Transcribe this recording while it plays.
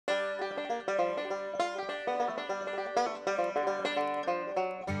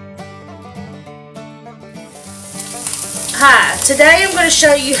Hi, today I'm going to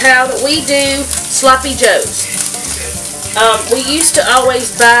show you how that we do Sloppy Joes. We used to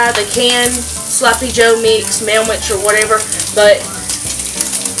always buy the canned Sloppy Joe mix, Melmich or whatever, but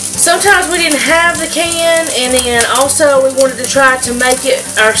sometimes we didn't have the can, and then also we wanted to try to make it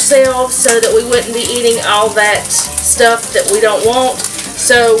ourselves so that we wouldn't be eating all that stuff that we don't want.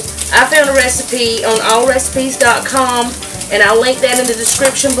 So I found a recipe on allrecipes.com, and I'll link that in the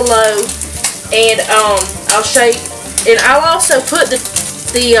description below, and I'll show you. And I'll also put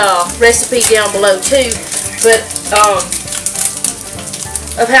the recipe down below too, but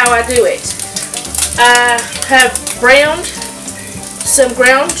of how I do it. I have some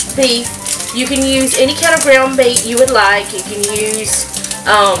ground beef. You can use any kind of ground meat you would like. You can use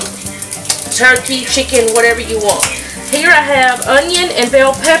turkey, chicken, whatever you want. Here I have onion and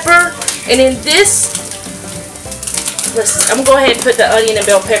bell pepper, and in this, I'm going to go ahead and put the onion and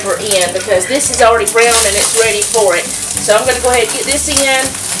bell pepper in because this is already brown and it's ready for it. So I'm going to go ahead and get this in,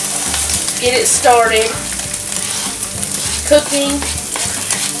 get it started cooking.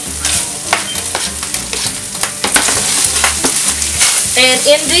 And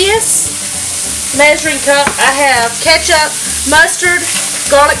in this measuring cup I have ketchup, mustard,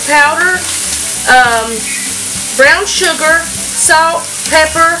 garlic powder, brown sugar, salt,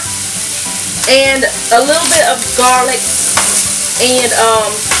 pepper, and a little bit of garlic. And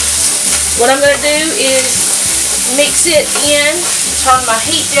what I'm going to do is mix it in, turn my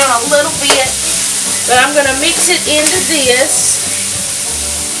heat down a little bit, but I'm going to mix it into this.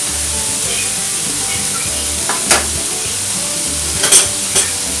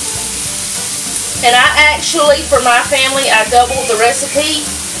 And I actually, for my family, I doubled the recipe.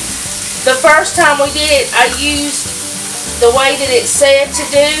 The first time we did it, I used the way that it said to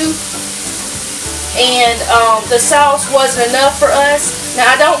do, and the sauce wasn't enough for us.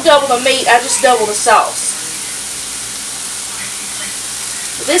 Now I don't double the meat, I just double the sauce.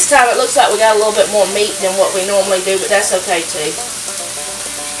 This time it looks like we got a little bit more meat than what we normally do, but that's okay too.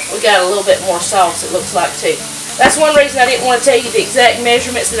 We got a little bit more sauce, it looks like too. That's one reason I didn't want to tell you the exact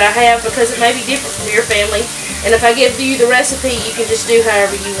measurements that I have, because it may be different from your family. And if I give you the recipe, you can just do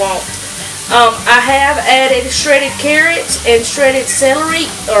however you want. I have added shredded carrots and shredded celery,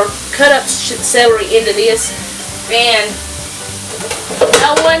 or cut up celery into this, and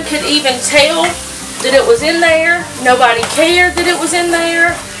no one could even tell that it was in there. Nobody cared that it was in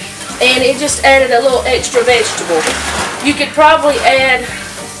there, and it just added a little extra vegetable. You could probably add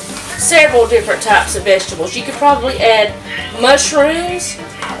several different types of vegetables. You could probably add mushrooms,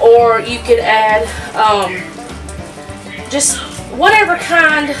 or you could add just whatever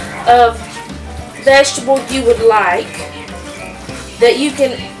kind of vegetable you would like that you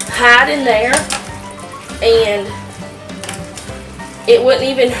can hide in there, and it wouldn't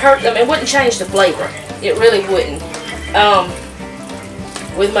even hurt them. It wouldn't change the flavor. It really wouldn't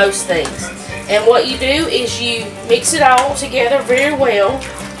with most things. And what you do is you mix it all together very well,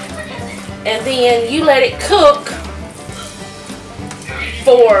 and then you let it cook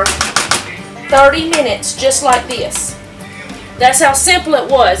for 30 minutes just like this. That's how simple it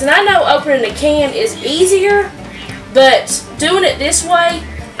was. And I know opening a can is easier, but doing it this way,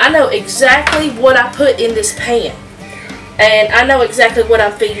 I know exactly what I put in this pan, and I know exactly what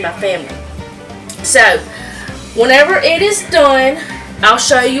I'm feeding my family. So whenever it is done, I'll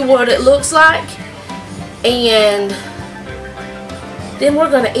show you what it looks like, and then we're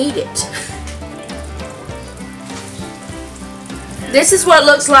going to eat it. This is what it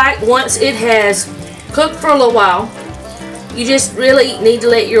looks like once it has cooked for a little while. You just really need to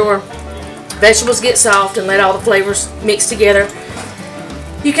let your vegetables get soft and let all the flavors mix together.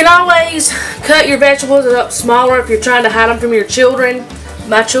 You can always cut your vegetables up smaller if you're trying to hide them from your children.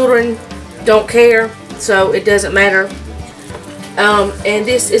 My children don't care, so it doesn't matter. And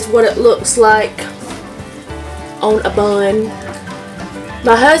this is what it looks like on a bun.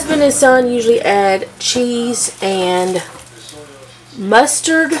 My husband and son usually add cheese and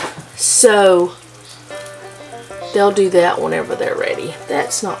mustard, so they'll do that whenever they're ready.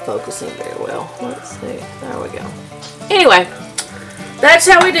 That's not focusing very well. Let's see. There we go. Anyway, that's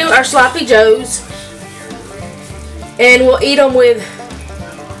how we do our Sloppy Joes. And we'll eat them with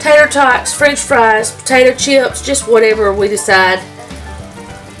tater tots, french fries, potato chips, just whatever we decide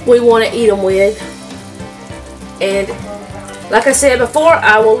we want to eat them with. And like I said before,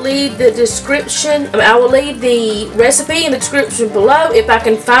 I will leave the I will leave the recipe in the description below. If I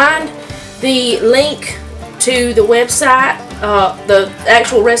can find the link to the website, the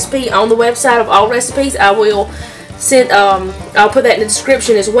actual recipe on the website of All Recipes, I will send. I'll put that in the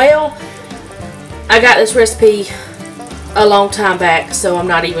description as well. I got this recipe a long time back, so I'm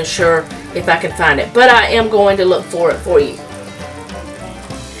not even sure if I can find it. But I am going to look for it for you.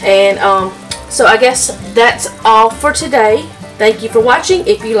 And so I guess that's all for today. Thank you for watching.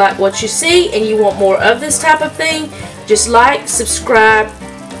 If you like what you see and you want more of this type of thing, just like, subscribe,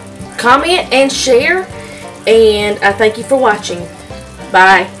 comment, and share. And I thank you for watching.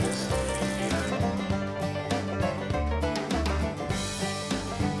 Bye.